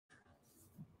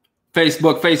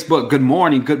Facebook, good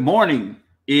morning, good morning.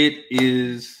 It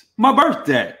is my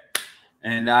birthday,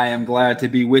 and I am glad to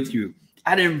be with you.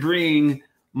 I didn't bring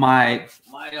my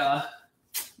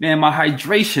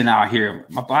hydration out here,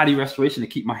 my body restoration to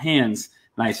keep my hands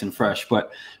nice and fresh.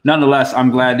 But nonetheless,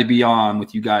 I'm glad to be on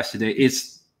with you guys today.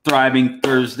 It's Thriving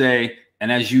Thursday,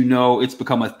 and as you know, it's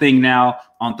become a thing now.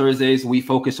 On Thursdays, we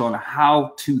focus on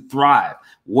how to thrive.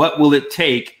 What will it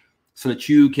take so that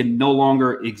you can no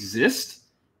longer exist,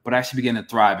 but actually begin to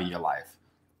thrive in your life?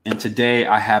 And today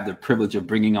I have the privilege of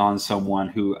bringing on someone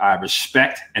who I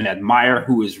respect and admire,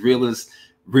 who is real as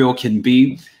real can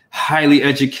be, highly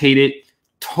educated,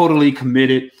 totally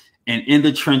committed, and in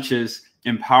the trenches,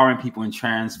 empowering people and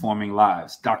transforming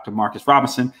lives. Dr. Marcus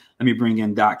Robinson. Let me bring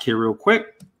in Doc here real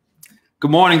quick. Good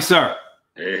morning, sir.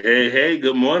 Hey,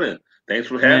 good morning. Thanks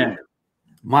for having me.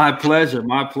 My pleasure,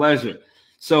 my pleasure.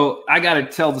 So I got to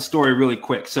tell the story really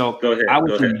quick. So I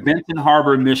was in Benton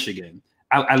Harbor, Michigan.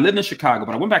 I lived in Chicago,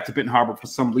 but I went back to Benton Harbor for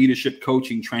some leadership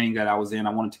coaching training that I was in. I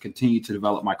wanted to continue to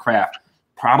develop my craft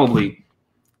probably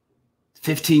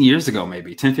 15 years ago,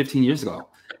 maybe 10, 15 years ago.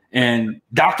 And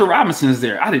Dr. Robinson is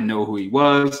there. I didn't know who he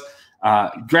was.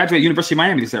 Graduate University of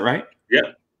Miami, is that right? Yeah.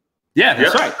 Yeah,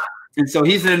 that's right. And so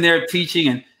he's in there teaching,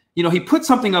 and, you know, he put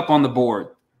something up on the board.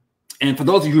 And for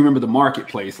those of you who remember the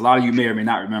marketplace, a lot of you may or may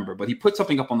not remember, but he put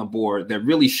something up on the board that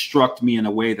really struck me in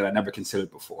a way that I never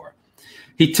considered before.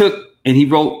 He took and he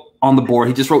wrote on the board,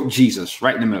 he just wrote Jesus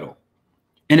right in the middle.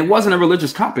 And it wasn't a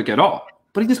religious topic at all,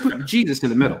 but he just put Jesus in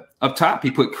the middle. Up top, he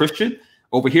put Christian.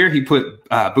 Over here, he put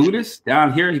Buddhist.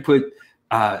 Down here, he put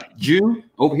Jew.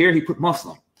 Over here, he put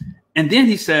Muslim. And then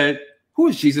he said, who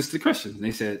is Jesus to Christians? And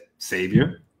they said,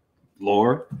 Savior,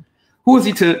 Lord. Who is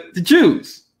he to the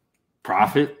Jews?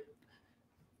 Prophet.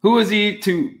 Who is he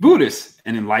to Buddhists?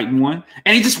 An enlightened one.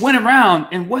 And he just went around,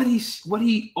 and what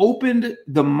he opened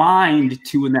the mind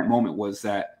to in that moment was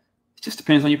that it just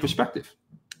depends on your perspective.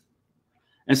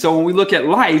 And so when we look at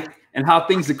life and how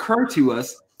things occur to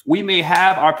us, we may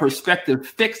have our perspective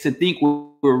fixed and think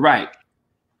we're right,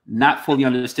 not fully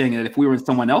understanding that if we were in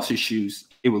someone else's shoes,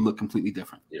 it would look completely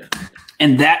different. Yeah.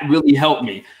 And that really helped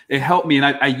me. It helped me. And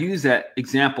I use that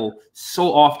example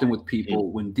so often with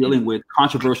people when dealing with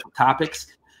controversial topics,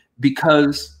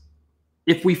 because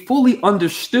if we fully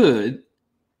understood,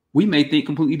 we may think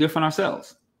completely different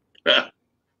ourselves.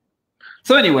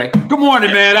 So anyway, good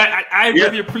morning, man. I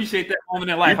really appreciate that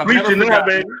moment in life. You preaching now,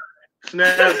 baby.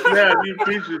 Snap, you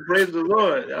preaching. Praise the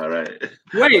Lord. All right.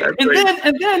 Wait,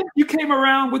 and then you came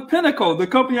around with Pinnacle, the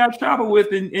company I travel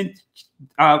with, and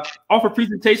offer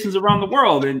presentations around the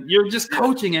world. And you're just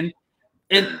coaching. And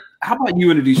how about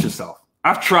you introduce yourself?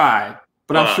 I've tried,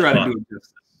 but I'm sure I didn't do it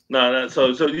justice. No.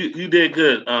 So you did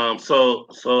good. So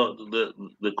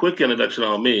the quick introduction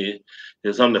on me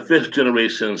is I'm the 5th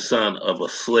generation son of a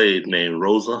slave named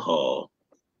Rosa Hall.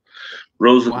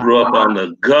 Rosa grew up on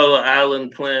the Gullah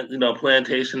Island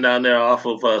plantation down there off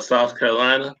of South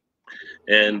Carolina,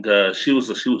 and she was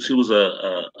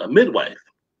a midwife,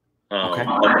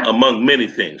 among many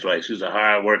things. Right, she was a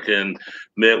hardworking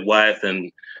midwife, and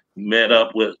met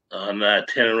up with an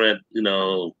itinerant,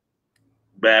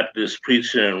 Baptist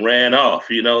preacher and ran off.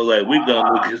 Like, we're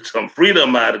gonna get some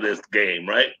freedom out of this game,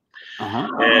 right?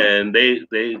 And they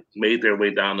made their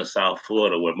way down to South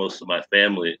Florida, where most of my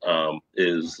family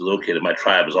is located. My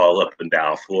tribe is all up and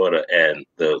down Florida, and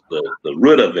the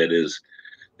root of it is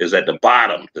at the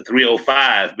bottom, the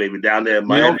 305, baby, down there in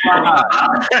Miami.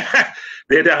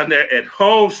 They're down there at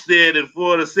Homestead in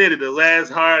Florida City, the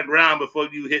last hard ground before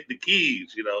you hit the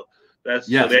Keys. So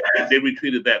they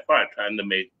retreated that far, trying to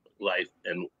make life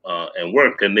and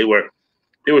work, and they were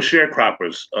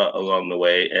sharecroppers along the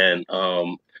way, and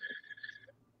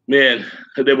man,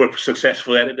 they were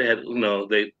successful at it. They had,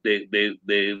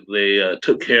 they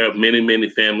took care of many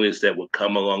families that would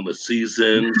come along the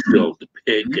season, to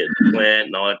pick and plant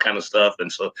and all that kind of stuff.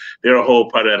 And so they're a whole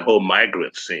part of that whole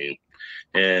migrant scene.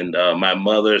 And my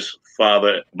mother's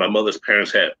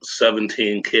parents had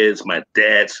 17 kids. My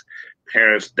dad's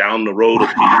parents down the road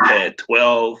had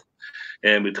 12.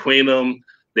 And between them,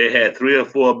 they had 3 or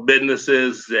 4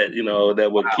 businesses that,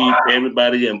 that would keep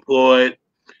everybody employed.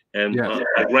 And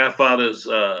my grandfather's,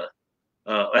 one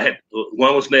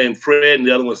was named Fred and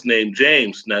the other was named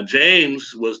James. Now,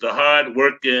 James was the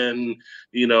hard-working,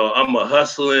 I'm a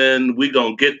hustling, we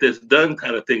gonna get this done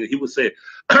kind of thing. He would say,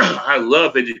 I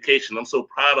love education. I'm so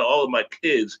proud of all of my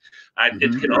kids. I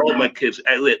educate all of my kids.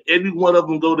 I let every one of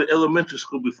them go to elementary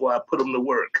school before I put them to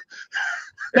work.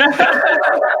 Wow,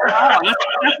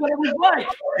 that's what it was like.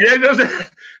 Yeah,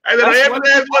 I let every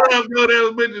last one of them go to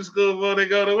elementary school before they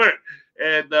go to work.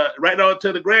 And right on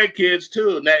to the grandkids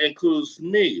too, and that includes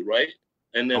me, right?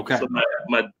 And then so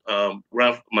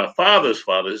my father's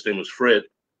father, his name was Fred.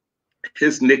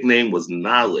 His nickname was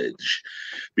Knowledge,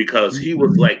 because he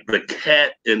was like the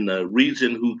cat in the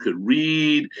region who could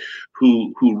read,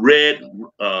 who read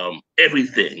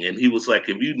everything. And he was like,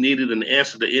 if you needed an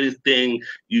answer to anything,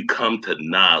 you come to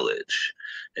Knowledge.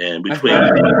 And between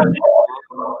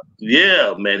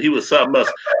yeah, man, he was something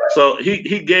else. So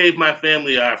he gave my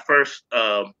family our first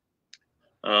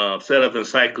set of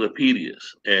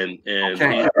encyclopedias, and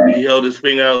he held his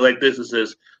finger out like this and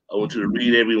says, I want you to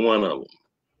read every one of them.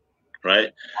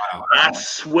 Right? Wow. I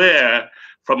swear,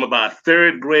 from about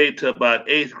 3rd grade to about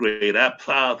 8th grade, I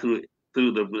plowed through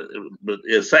the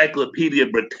Encyclopedia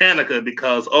Britannica,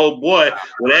 because oh boy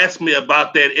would ask me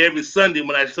about that every Sunday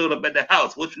when I showed up at the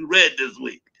house. What you read this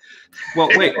week? Well,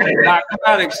 wait, I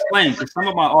gotta explain, because some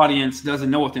of my audience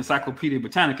doesn't know what the Encyclopedia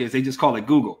Britannica is. They just call it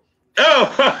Google.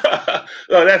 Oh,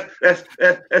 no,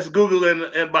 that's Google in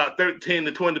about 13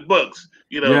 to 20 books.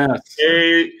 You know, yes.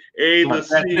 A to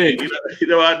C, you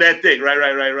know, that thick,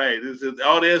 right. This is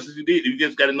all the answers you need. You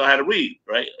just got to know how to read,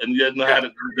 right? And you just know how to,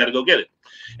 you got to go get it.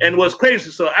 And what's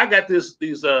crazy, so I got these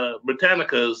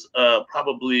Britannicas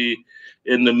probably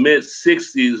in the mid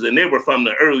 60s, and they were from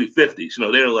the early 50s. You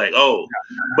know, they were like, oh,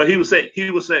 but he would say,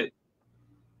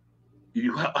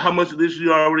 how much of this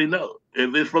you already know?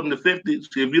 If it's from the 50s,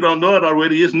 if you don't know it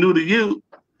already, it's new to you.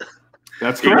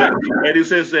 That's correct. And he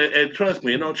says, and trust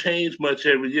me, it don't change much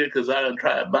every year, because I don't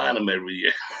try buying them every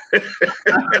year.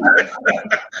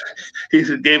 He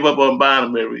said, gave up on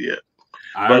buying them every year.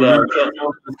 I remember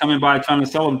coming by trying to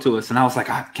sell them to us, and I was like,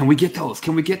 can we get those?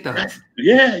 Can we get those?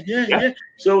 Yeah.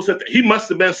 So he must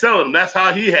have been selling them. That's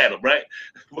how he had them, right?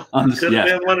 Could have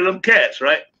been one of them cats,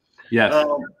 right? Yes.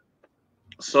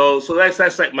 So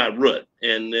that's like my root,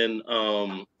 and then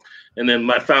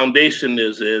my foundation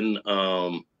is in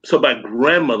so my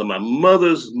grandmother, my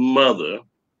mother's mother,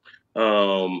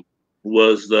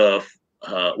 was a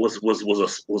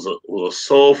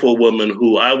soulful woman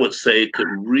who I would say could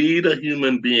read a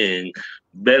human being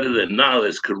better than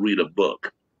Knowledge could read a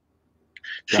book.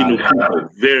 She knew people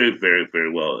very, very,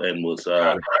 very well, and was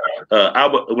as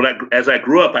I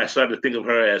grew up, I started to think of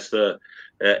her as the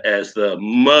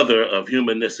mother of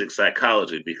humanistic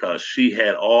psychology, because she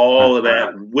had all of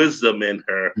that wisdom in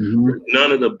her,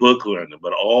 none of the book learning,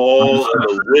 but all of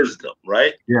the wisdom,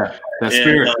 right? Yeah, that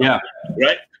spirit,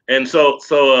 right. And so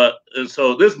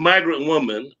this migrant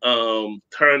woman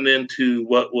turned into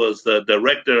what was the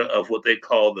director of what they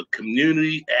call the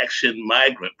Community Action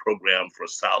Migrant Program for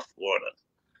South Florida.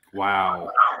 Wow.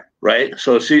 Right.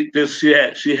 So she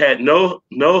had no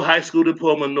high school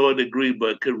diploma nor degree,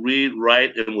 but could read,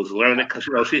 write, and was learning,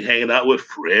 because she hanging out with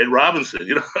Fred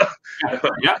Robinson,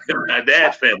 my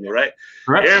dad's family, right?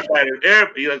 Correct.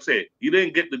 Everybody, like I say, you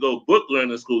didn't get to go book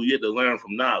learning school, you had to learn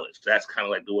from Knowledge. That's kind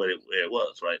of like the way it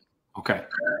was, right? Okay.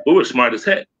 We were smart as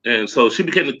heck. And so she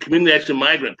became the Community Action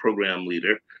Migrant Program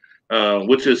leader,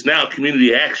 which is now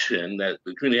Community Action, the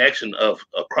Community Action of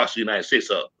across the United States,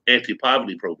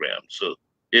 anti-poverty program. So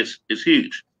it's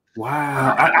huge.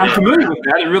 Wow, I'm familiar with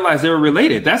that. I didn't realize they were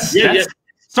related. That's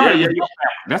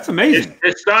amazing.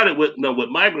 It started with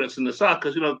migrants in the South,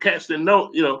 because cats didn't know,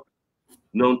 all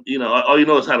you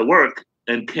know is how to work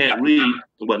and can't read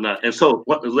and whatnot. And so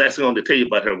the last thing I wanted to tell you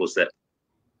about her was that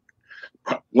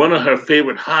one of her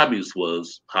favorite hobbies,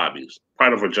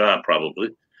 part of her job probably,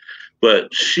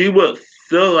 but she would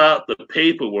fill out the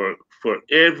paperwork for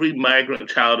every migrant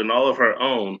child and all of her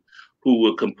own who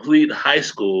would complete high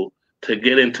school to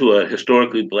get into a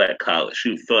historically Black college.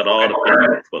 She filled all the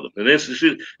paperwork for them. And this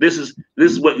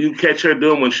is what you catch her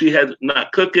doing when she has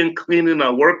not cooking, cleaning,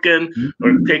 or working,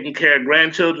 or taking care of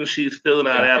grandchildren. She's filling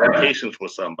out applications for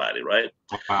somebody, right?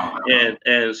 Wow.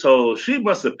 And so she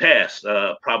must have passed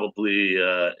probably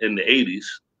in the 80s,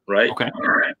 right? Okay.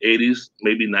 80s,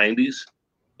 maybe 90s,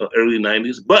 early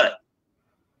 90s. But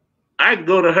I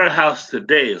go to her house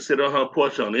today and sit on her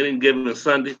porch on any given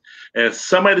Sunday, and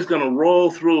somebody's going to roll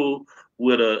through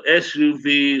with a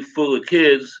SUV full of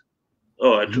kids,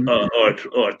 or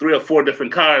 3 or 4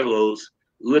 different carloads,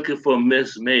 looking for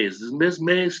Miss Mays. Does Miss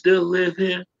Mays still live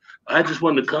here? I just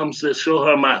wanted to come show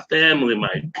her my family,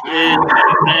 my kids,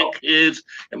 my grandkids,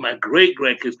 and my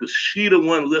great-grandkids, because she the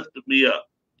one lifted me up.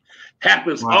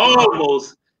 Happens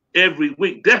almost every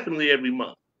week, definitely every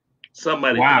month.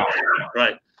 Somebody,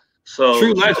 right? So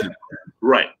true legend.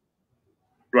 Right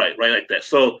like that.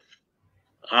 So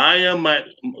I am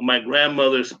my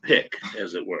grandmother's pick,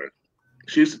 as it were.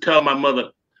 She used to tell my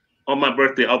mother on my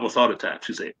birthday almost all the time.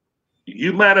 She said,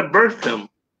 "You might have birthed him,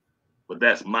 but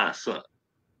that's my son."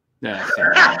 That's all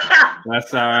right.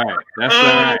 That's all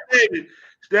right. Baby.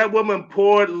 that woman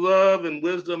poured love and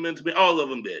wisdom into me. All of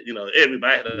them did. You know,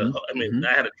 everybody had a, I mean,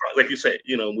 I had a tribe. Like you said,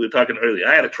 you know, we were talking earlier.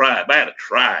 I had a tribe.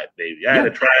 Baby. I had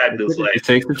a tribe that was like, it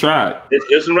takes the tribe.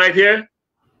 This one right here,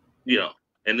 you know,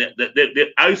 and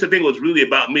I used to think it was really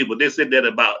about me, but they said that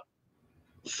about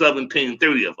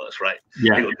 1730 of us, right?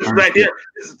 Yeah. Go, this right here,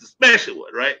 this is the special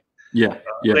one, right? Yeah.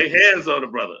 Lay hands on the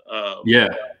brother. Yeah.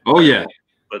 Oh yeah.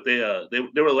 But they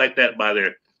were like that by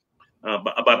their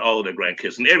about all of their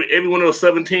grandkids, and every one of those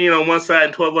 17 on one side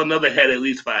and 12 on another had at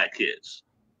least 5 kids.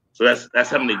 So that's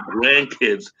how many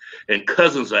grandkids and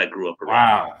cousins I grew up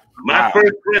around. Wow. My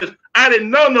first friends, I didn't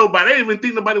know nobody. I didn't even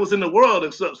think nobody was in the world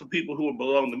except some people who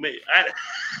belonged to me.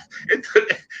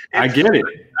 I get it.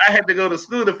 I had to go to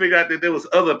school to figure out that there was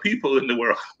other people in the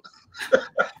world.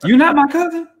 You're not my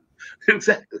cousin?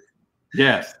 Exactly.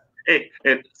 Yes. Hey,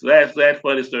 and last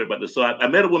funny story about this. So I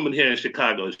met a woman here in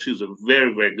Chicago. She was a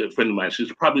very, very good friend of mine.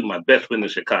 She's probably my best friend in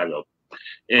Chicago.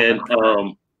 And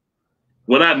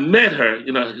when I met her,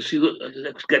 you know, she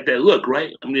got that look,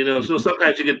 right? I mean, you know, so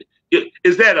sometimes you get,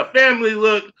 is that a family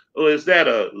look or is that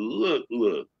a look?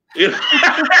 You know?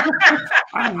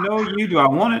 I know you do. I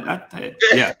want it.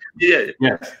 Yeah.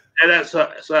 And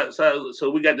so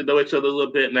we got to know each other a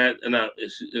little bit,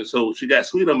 and so she got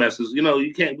sweet on me. I says, you know,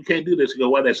 we can't do this. She go,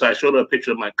 why that? So I showed her a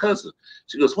picture of my cousin.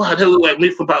 She goes, wow, that look like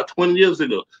me from about 20 years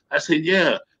ago. I said,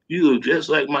 yeah, you look just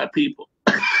like my people.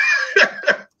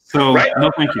 So right?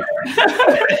 No, thank you.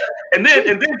 and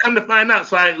then come to find out,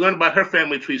 so I learned about her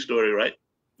family tree story, right?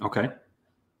 Okay.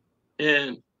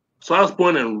 And so I was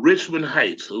born in Richmond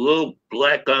Heights, a little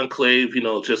black enclave, you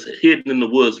know, just hidden in the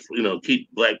woods, you know,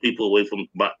 keep black people away from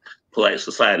polite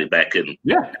society back in.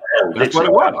 Yeah, that's what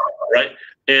it was. Right.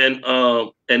 And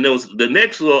there was the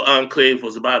next little enclave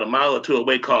was about a mile or two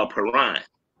away called Perrine.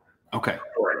 Okay.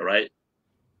 Right.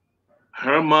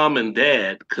 Her mom and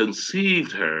dad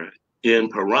conceived her in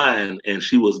Perrine, and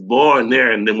she was born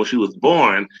there. And then when she was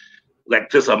born,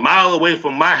 like just a mile away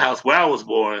from my house where I was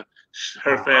born,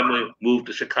 her family moved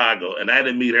to Chicago, and I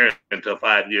didn't meet her until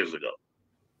 5 years ago.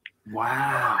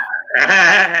 Wow.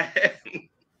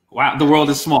 Wow. The world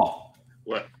is small.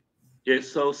 What?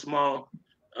 It's so small.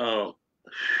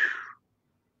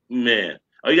 Man,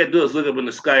 all you got to do is look up in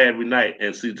the sky every night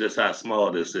and see just how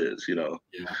small this is, you know.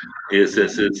 Yeah. This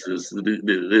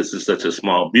is such a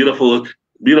small, beautiful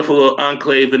little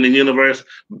enclave in the universe.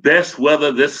 Best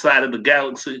weather this side of the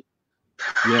galaxy.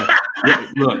 Yeah.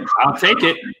 Look, I'll take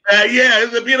it. Yeah,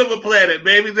 it's a beautiful planet,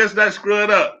 baby. Let's not screw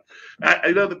it up.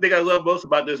 I know the thing I love most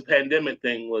about this pandemic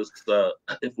thing was,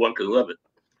 if one could love it,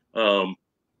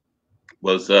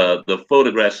 was the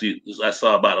photographs I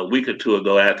saw about a week or two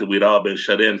ago after we'd all been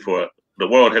shut in the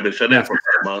world had been shut in for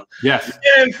a month. Yes.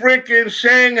 And freaking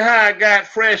Shanghai got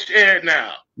fresh air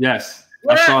now. Yes.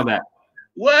 What? I saw that.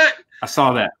 What? I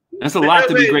saw that. That's a lot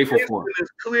to be grateful for. As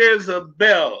clear as a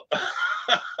bell.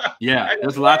 Yeah,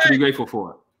 there's a lot to be grateful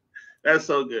for. That's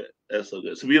so good. That's so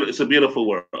good. It's a beautiful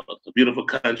world. A beautiful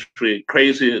country.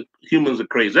 Crazy. Humans are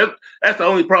crazy. That's the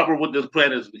only problem with this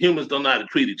planet is humans don't know how to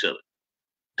treat each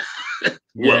other.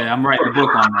 Yeah, I'm writing a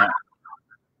book on that.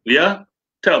 Yeah?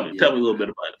 Tell me a little bit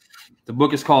about it. The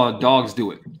book is called Dogs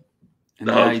Do It. And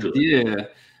the idea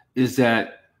is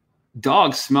that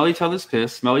dogs smell each other's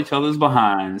piss, smell each other's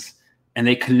behinds, and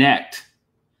they connect.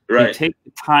 Right. They take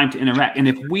the time to interact. And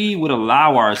if we would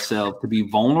allow ourselves to be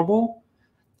vulnerable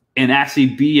and actually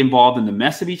be involved in the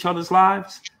mess of each other's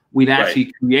lives, we'd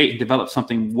actually create and develop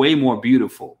something way more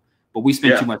beautiful. But we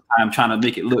spend too much time trying to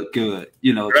make it look good,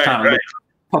 you know, trying to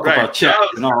puck up our chest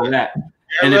and all of that.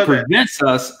 And it prevents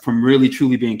us from really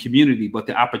truly being community. But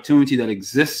the opportunity that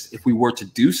exists if we were to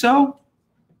do so.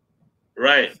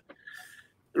 Right.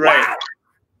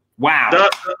 Wow.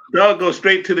 Dog go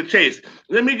straight to the chase.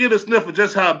 Let me get a sniff of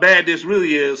just how bad this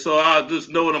really is, so I'll just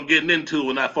know what I'm getting into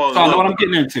when I fall in love. I know what I'm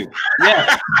getting into.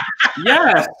 Yes.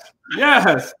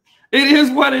 Yes. It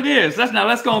is what it is.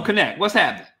 Let's go and connect. What's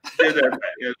happening?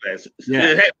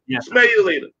 Yeah. Smell you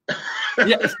later.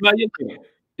 Yeah, smell you later.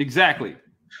 Exactly.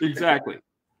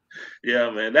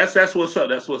 Yeah, man. That's what's up.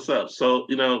 That's what's up. So,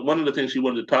 you know, one of the things you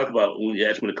wanted to talk about when you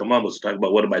asked me to come on was to talk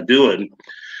about what am I doing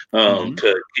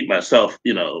to keep myself,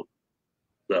 you know,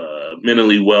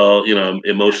 mentally well, you know,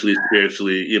 emotionally,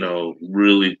 spiritually, you know,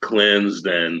 really cleansed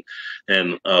and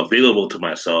available to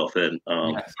myself. And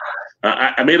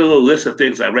I made a little list of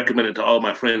things I recommended to all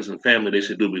my friends and family they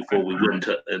should do before we went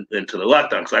into the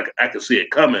lockdown. So I could see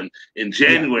it coming in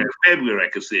January, February. I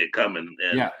could see it coming.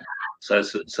 And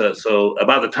so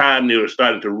about the time they were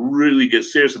starting to really get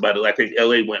serious about it, I think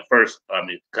LA went first. I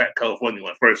mean, California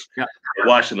went first,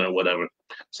 Washington or whatever.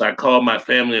 So I called my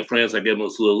family and friends. I gave them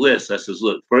this little list. I says,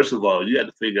 look, first of all, you got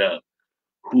to figure out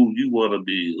who you want to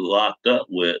be locked up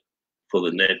with for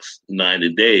the next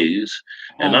 90 days.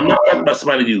 And I'm not talking about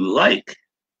somebody you like.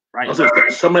 Right. I'm talking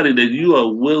about somebody that you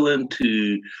are willing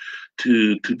to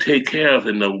take care of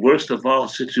in the worst of all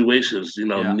situations,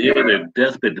 near their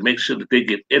deathbed, to make sure that they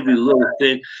get every little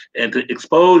thing, and to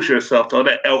expose yourself to all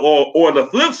that. Or the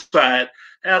flip side,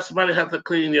 have somebody have to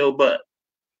clean your butt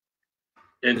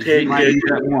and take care of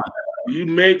you. You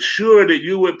make sure that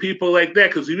you're with people like that,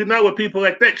 because if you're not with people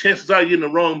like that, chances are you're in the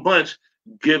wrong bunch,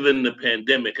 given the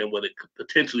pandemic and what it could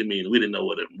potentially mean. We didn't know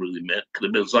what it really meant. Could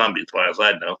have been zombies, as far as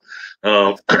I know.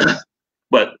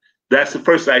 But that's the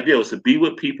first idea, was to be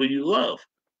with people you love.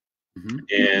 Mm-hmm.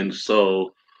 And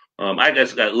so I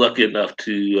guess got lucky enough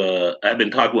to, I've been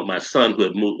talking with my son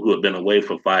who had been away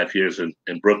for 5 years in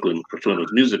Brooklyn pursuing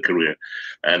his music career.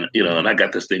 And, and I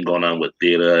got this thing going on with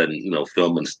theater and,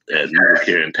 film and music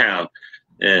here in town.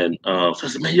 And so I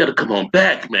said, man, you got to come on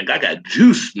back, man. I got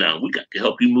juice now. We got to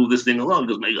help you move this thing along.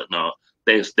 Because, man, no,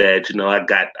 thanks, Dad.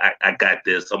 I got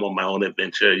this. I'm on my own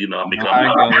adventure. I'm making up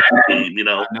my own team. I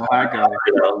know how I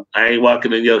go. I ain't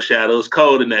walking in your shadow. It's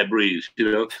cold in that breeze.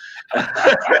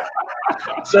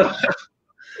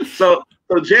 So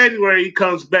January he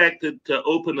comes back to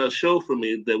open a show for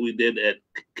me that we did at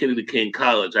Kennedy King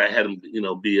College. I had him,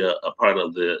 be a part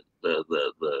of the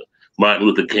Martin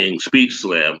Luther King speech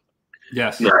slam.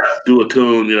 Yes. Do a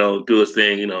tune, do his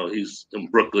thing. He's in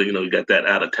Brooklyn. You got that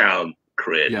out of town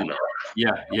cred.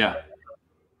 Yeah.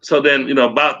 So then,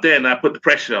 about then, I put the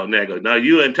pressure on there. I go, now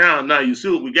you in town. Now you see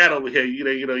what we got over here. You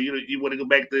want to go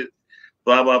back to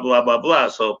blah blah blah blah blah.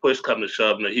 So push come to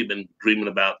shove, he'd been dreaming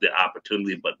about the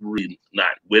opportunity, but really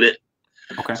not with it.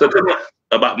 Okay. So it took me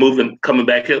about coming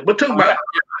back here, but it took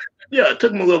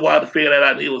him a little while to figure that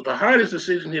out. It was the hardest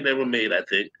decision he'd ever made, I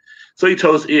think. So he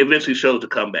eventually chose to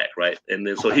come back, right? And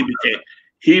then so he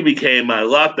became my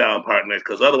lockdown partner,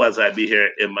 because otherwise I'd be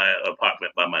here in my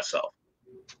apartment by myself.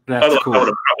 Otherwise, cool. I would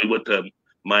have probably went to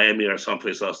Miami or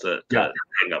someplace else to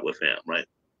hang out with him, right?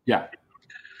 Yeah.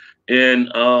 And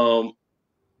so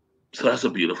that's a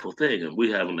beautiful thing, and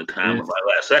we're having the time of our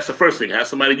lives. So that's the first thing: have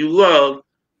somebody you love,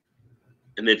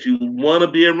 and that you want to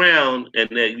be around, and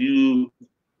that you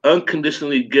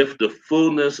unconditionally gift the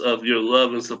fullness of your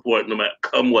love and support, no matter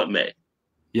come what may.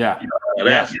 Yeah.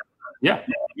 Yeah.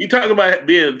 You talk about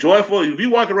being joyful. If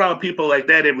you walk around people like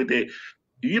that every day,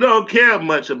 you don't care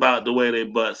much about the way they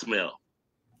butt smell.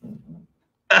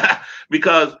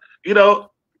 Because,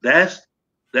 that's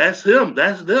him.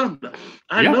 That's them.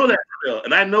 I know that smell.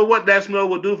 And I know what that smell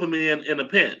will do for me in a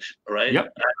pinch, right?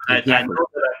 Yep. Exactly.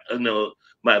 I know that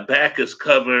my back is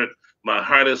covered, my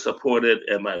heart is supported,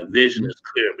 and my vision is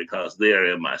clear because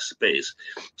they're in my space.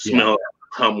 Smell,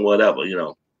 come whatever,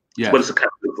 But it's a kind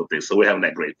of beautiful thing. So we're having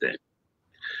that great thing.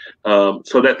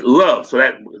 So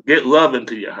that get love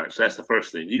into your heart. So that's the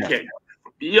first thing. You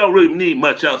don't really need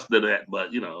much else than that. But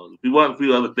if you want a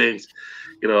few other things,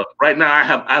 right now I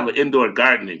have an indoor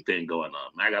gardening thing going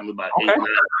on. I got about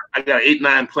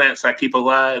 8-9 plants I keep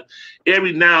alive.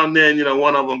 Every now and then,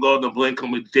 one of them goes to blink.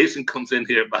 Jason comes in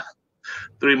here about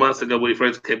 3 months ago when he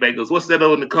first came back. Goes, what's that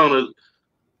over in the corner?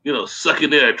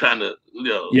 Sucking there, trying to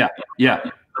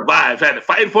survive. Had to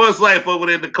fight for his life over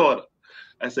there in the corner.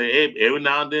 I say, hey, every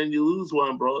now and then you lose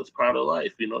one, bro. It's part of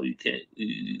life. You can't.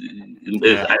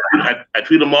 I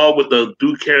treat them all with the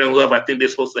due care and love I think they're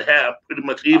supposed to have, pretty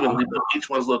much evenly, but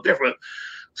each one's a little different.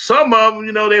 Some of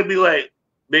them, they'd be like,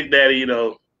 Big Daddy, I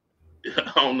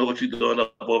don't know what you're doing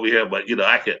up over here, but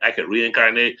I could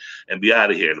reincarnate and be out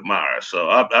of here tomorrow. So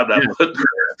I'm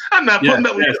not putting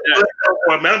up with you.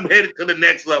 I'm headed to the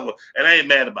next level, and I ain't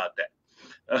mad about that.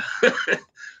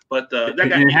 But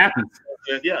it happens.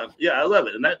 Yeah, I love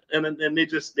it, and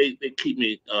they keep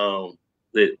me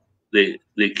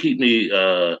they keep me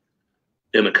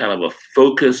in a kind of a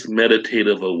focused,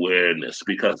 meditative awareness,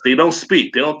 because they don't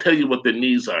speak. They don't tell you what their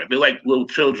needs are. They're like little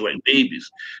children, like babies.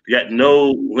 They got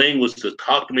no language to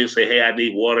talk to me and say, hey, I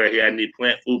need water. Hey, I need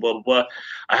plant food, blah, blah, blah.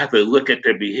 I have to look at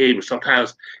their behavior.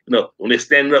 Sometimes, when they're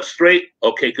standing up straight,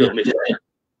 okay, good. When they say,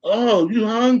 oh, you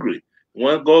hungry?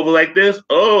 Want to go over like this?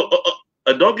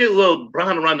 Don't get a little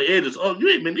brown around the edges. Oh, you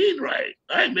ain't been eating right.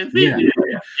 I ain't been feeding you.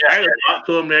 I gotta talk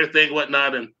to them and everything,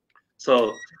 whatnot. And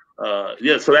so, so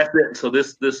that's it. So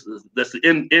that's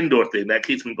the indoor thing that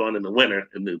keeps me going in the winter.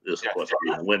 And this, of course,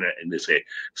 in the winter. And they say,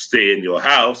 stay in your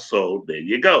house. So there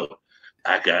you go.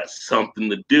 I got something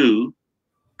to do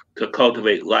to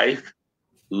cultivate life,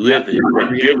 living.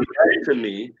 They give it to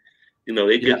me.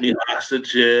 They give me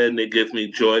oxygen. They give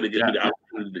me joy. They give me the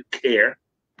opportunity to care.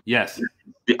 Yes.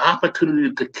 The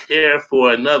opportunity to care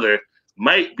for another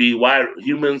might be why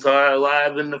humans are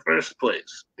alive in the first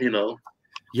place.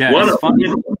 Yeah, it's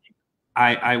funny.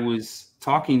 I was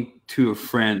talking to a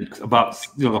friend about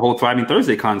the whole Thriving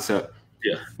Thursday concept.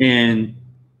 Yeah. And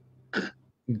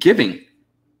giving.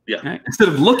 Yeah. Right? Instead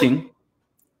of looking,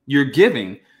 you're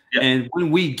giving. Yeah. And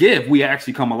when we give, we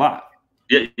actually come alive.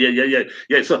 Yeah.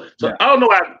 So yeah. I don't know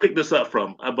where I picked this up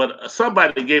from, but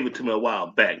somebody gave it to me a while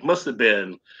back. It must have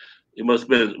been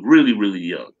really, really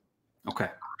young. Okay.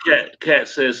 Cat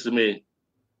says to me,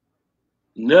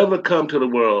 never come to the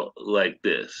world like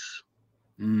this.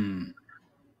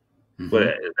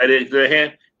 But their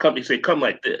hand, he say, come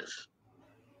like this.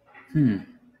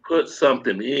 Put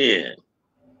something in.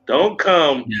 Don't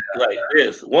come like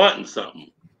this, wanting something.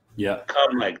 Yeah.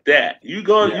 Come like that. You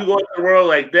go to the world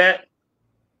like that.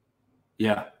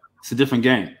 Yeah. It's a different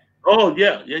game. Oh,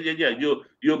 yeah.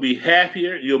 You'll be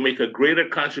happier. You'll make a greater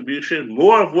contribution.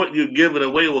 More of what you're giving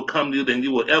away will come to you than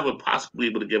you will ever possibly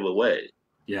be able to give away.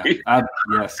 Yeah.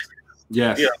 Yes.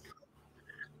 Yeah.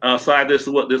 So this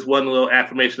one little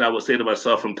affirmation I would say to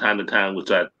myself from time to time,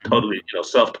 which I totally,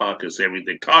 self-talk is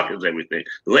everything. Talk is everything.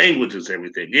 Language is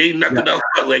everything. There ain't nothing else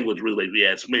but language, really, if you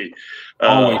ask me.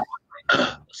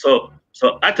 So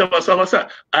I tell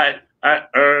myself, I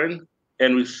earn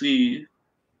and receive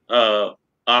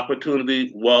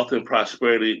opportunity, wealth, and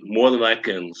prosperity more than I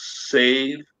can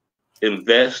save,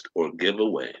 invest, or give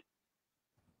away.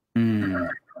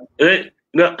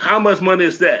 How much money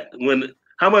is that?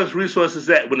 How much resources is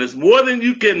that? When it's more than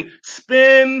you can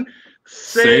spend,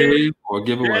 save or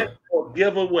give away.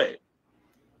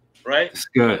 Right? It's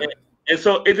good. And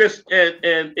so it just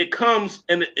and it comes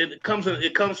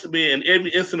to me in every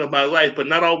instant of my life, but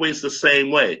not always the same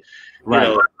way.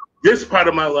 Right. This part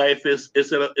of my life is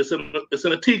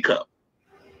in a teacup.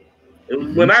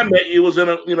 When I met you, it was in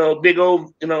a big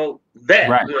old vat.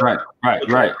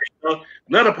 Right.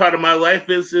 Another part of my life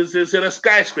is in a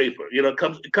skyscraper. It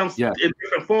comes in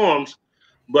different forms,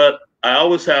 but I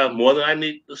always have more than I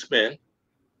need to spend,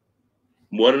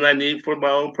 more than I need for my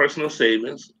own personal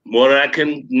savings, more than I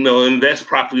can invest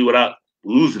properly without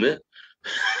losing it,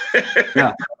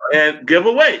 and give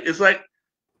away. It's like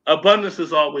abundance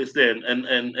is always there,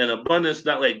 and abundance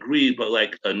not like greed, but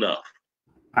like enough.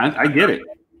 I get it.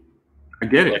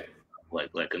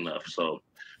 Like enough. So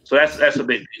that's a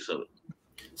big piece of it.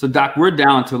 So Doc, we're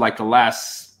down to like the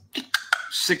last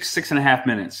 6.5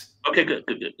 minutes. Okay, good.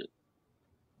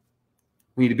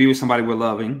 We need to be with somebody we're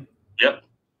loving. Yep.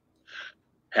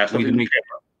 Have something to care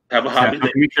about. Have a hobby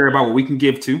that we care about, what we can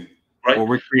give to, right? What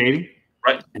we're creating.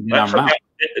 Right. And then and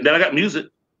then I got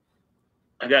music.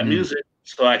 Music.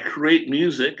 So I create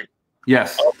music.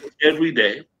 Yes. Every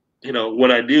day. What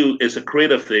I do is a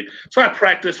creative thing. So I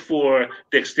practice for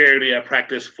dexterity. I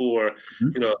practice for,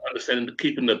 understanding,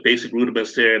 keeping the basic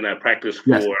rudiments there. And I practice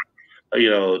for, to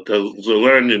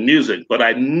learn the music. But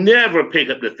I never pick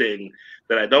up the thing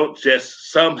that I don't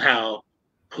just somehow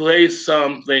play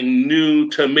something new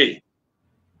to me.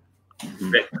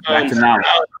 That comes out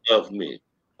of me.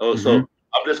 So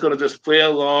I'm just going to just play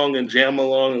along and jam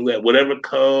along and let whatever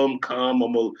come. I'm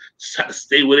going to try to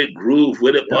stay with it, groove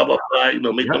with it, blah, blah, blah,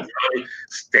 make them funny,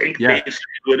 stay patient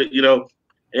with it,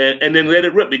 and then let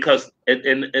it rip, because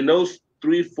in those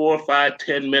 3, 4, 5,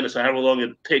 10 minutes, or however long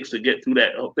it takes to get through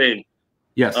that whole thing,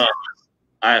 I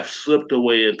have slipped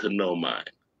away into no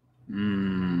mind.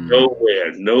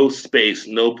 Nowhere, no space,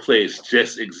 no place,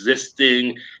 just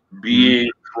existing,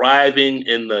 being, thriving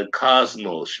in the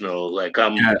cosmos, like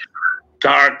I'm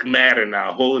dark matter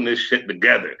now, holding this shit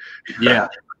together.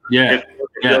 It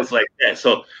feels like that.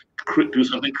 So do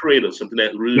something creative, something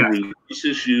that really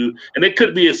releases you. And it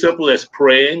could be as simple as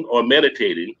praying or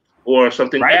meditating, or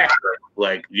something active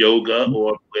like yoga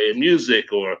or playing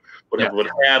music or whatever, but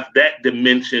have that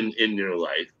dimension in your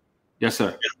life. Yes,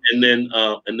 sir. And then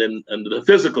the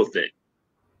physical thing.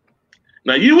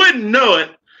 Now you wouldn't know it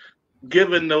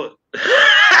given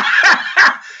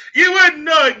you wouldn't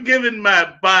know it given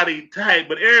my body type,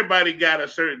 but everybody got a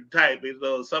certain type.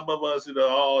 Some of us,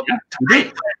 all tight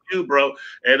like you, bro,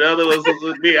 and other ones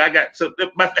with me. I got some.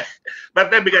 My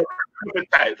family got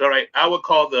different types. All right, I would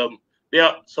call them.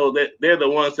 They're the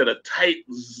ones that are tight.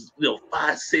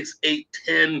 5, 6, 8,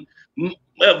 10.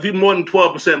 If you're more than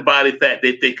 12% body fat,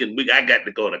 they thinking I got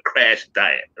to go on a crash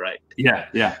diet, right?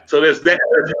 Yeah. So there's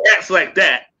cats like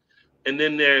that. And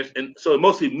then so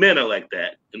mostly men are like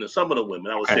that. And then some of the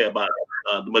women, I would say about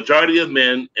the majority of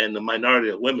men and the minority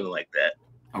of women like that.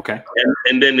 Okay.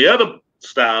 And then the other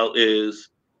style is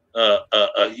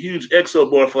a huge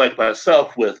exomorph like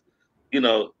myself with,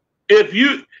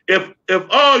 if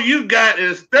all you got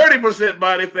is 30%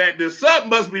 body fat, then something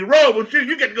must be wrong with you.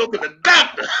 You got to go to the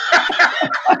doctor.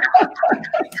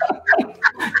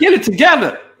 Get it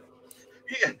together.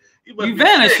 You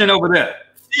vanishing over there.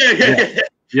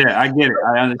 Yeah, I get it.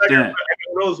 I understand.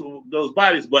 Those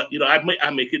bodies, but you know, I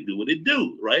make it do what it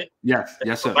do, right? Yes,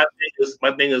 yes, sir.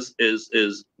 My thing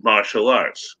is martial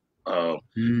arts,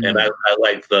 and I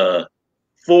like the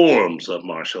forms of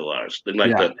martial arts.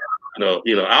 Like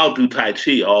I'll do Tai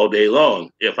Chi all day long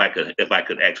if I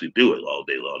could actually do it all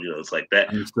day long. You know, it's like that.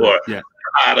 Understood. Or yeah.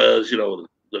 katas,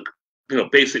 the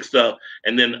basic stuff.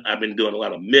 And then I've been doing a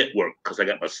lot of mitt work because I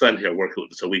got my son here working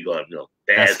with me. So we go,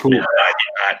 that's cool.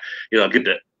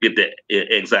 Get the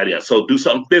anxiety out. So do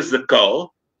something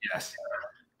physical. Yes.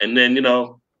 And then,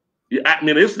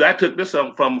 I took this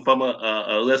from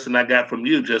a lesson I got from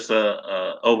you just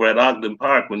over at Ogden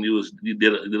Park when you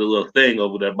did a little thing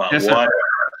over there about water,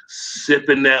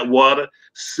 sipping that water.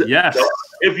 Yes.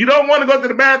 If you don't want to go to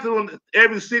the bathroom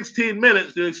every 16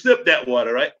 minutes, then sip that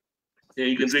water, right? And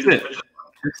you can drink it.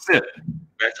 Sip.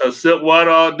 So sip water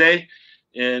all day,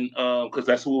 and because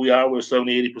that's who we are. We're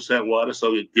 70-80% water,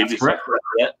 so it gives you something like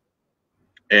that.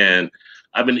 And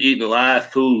I've been eating live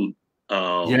food.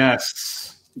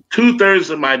 Yes. 2/3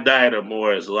 of my diet or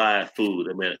more is live food.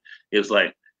 I mean, it's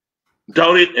like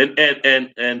don't eat and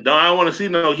don't. I don't want to see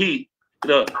no heat.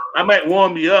 I might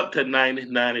warm you up to 90,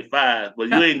 95, but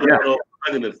you ain't going over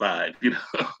 105.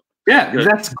 Yeah,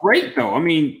 that's great though. I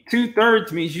mean,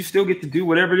 2/3 means you still get to do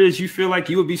whatever it is you feel like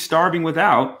you would be starving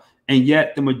without, and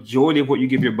yet the majority of what you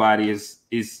give your body is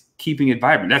keeping it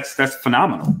vibrant. That's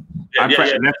phenomenal. That's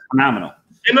phenomenal.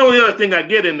 And the only other thing I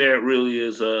get in there really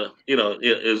is the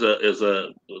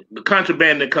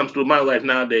contraband that comes through my life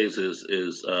nowadays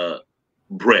is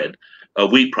bread, a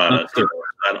wheat product.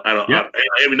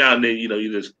 Every now and then,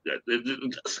 you just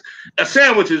a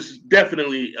sandwich is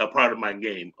definitely a part of my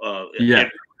game.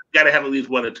 Got to have at least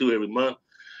 1 or 2 every month.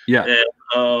 Yeah.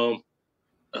 And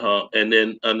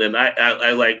then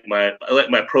I like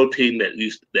my protein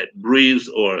that breathes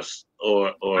or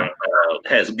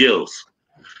has gills.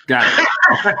 Got it.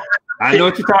 I know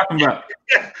what you're talking about.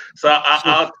 So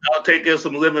I'll take in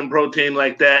some living protein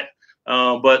like that.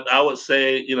 But I would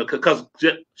say, because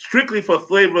strictly for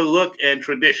flavor, look, and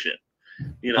tradition.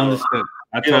 Understood.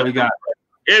 I totally got it.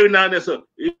 Every now and then, so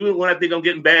even when I think I'm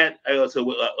getting bad, I go,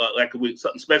 like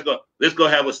something special. Let's go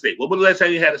have a steak. When was the last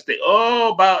time you had a steak?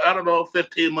 Oh, about,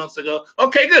 15 months ago.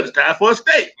 Okay, good. It's time for a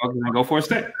steak. Okay, I'll go for a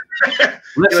steak.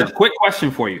 Listen, quick question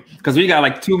for you, because we got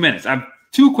like 2 minutes. I have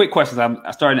 2 quick questions I'm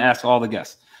starting to ask all the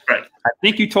guests. Right. I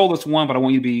think you told us one, but I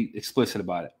want you to be explicit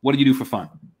about it. What do you do for fun?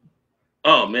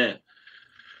 Oh, man.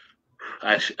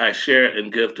 I share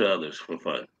and give to others for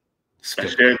fun. I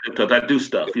share because I do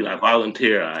stuff. I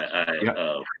volunteer.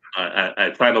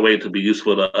 I find a way to be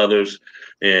useful to others,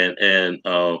 and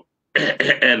I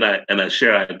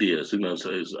share ideas. So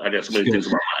I got so many things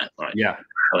in my mind. Right. Yeah,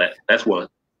 so that's one.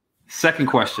 Second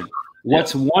question: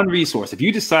 what's one resource if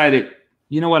you decided,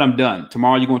 you know what, I'm done.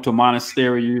 Tomorrow you're going to a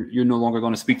monastery. You're no longer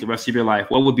going to speak the rest of your life.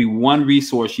 What would be one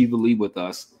resource you would leave with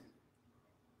us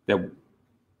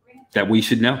that we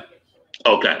should know?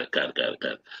 Oh, got it.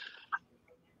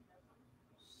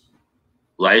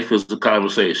 Life is a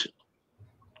conversation.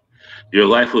 Your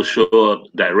life will show up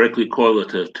directly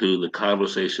correlative to the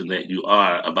conversation that you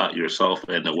are about yourself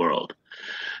and the world.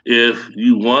 If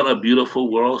you want a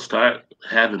beautiful world, start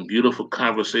having beautiful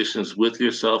conversations with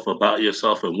yourself, about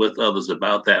yourself, and with others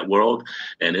about that world,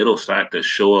 and it'll start to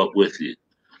show up with you.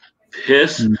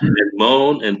 Piss and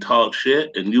moan and talk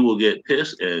shit, and you will get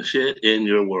piss and shit in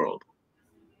your world.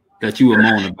 That you will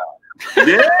moan about.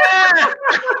 Yeah!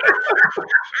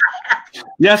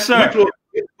 Yes, sir.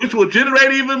 Which will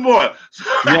generate even more.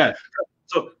 Yeah.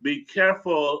 So be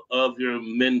careful of your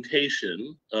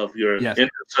mentation, of your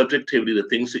intersubjectivity, the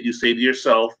things that you say to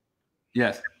yourself.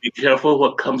 Yes. Be careful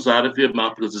what comes out of your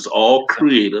mouth, because it's all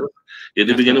creative. In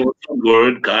the beginning was the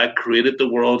word. God created the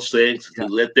world, saying,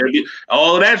 "Let there be."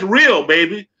 All of that's real,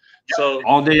 baby. So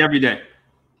all day, every day.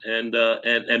 And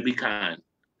be kind.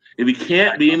 If you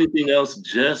can't be anything else,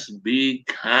 just be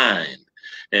kind.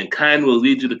 And kind will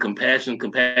lead you to compassion.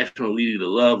 Compassion will lead you to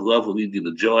love. Love will lead you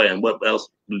to joy. And what else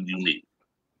do you need?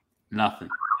 Nothing.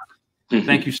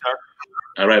 Thank you, sir.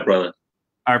 All right, brother.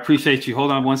 I appreciate you.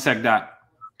 Hold on 1 sec, Doc.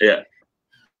 Yeah.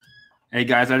 Hey,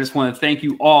 guys, I just want to thank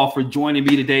you all for joining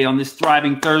me today on this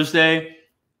Thriving Thursday,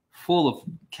 full of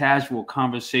casual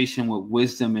conversation with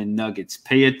wisdom and nuggets.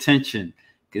 Pay attention,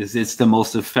 because it's the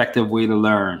most effective way to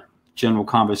learn. General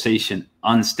conversation,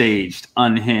 unstaged,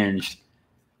 unhinged.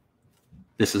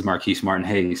 This is Marquise Martin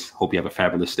Hayes. Hope you have a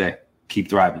fabulous day. Keep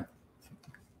thriving.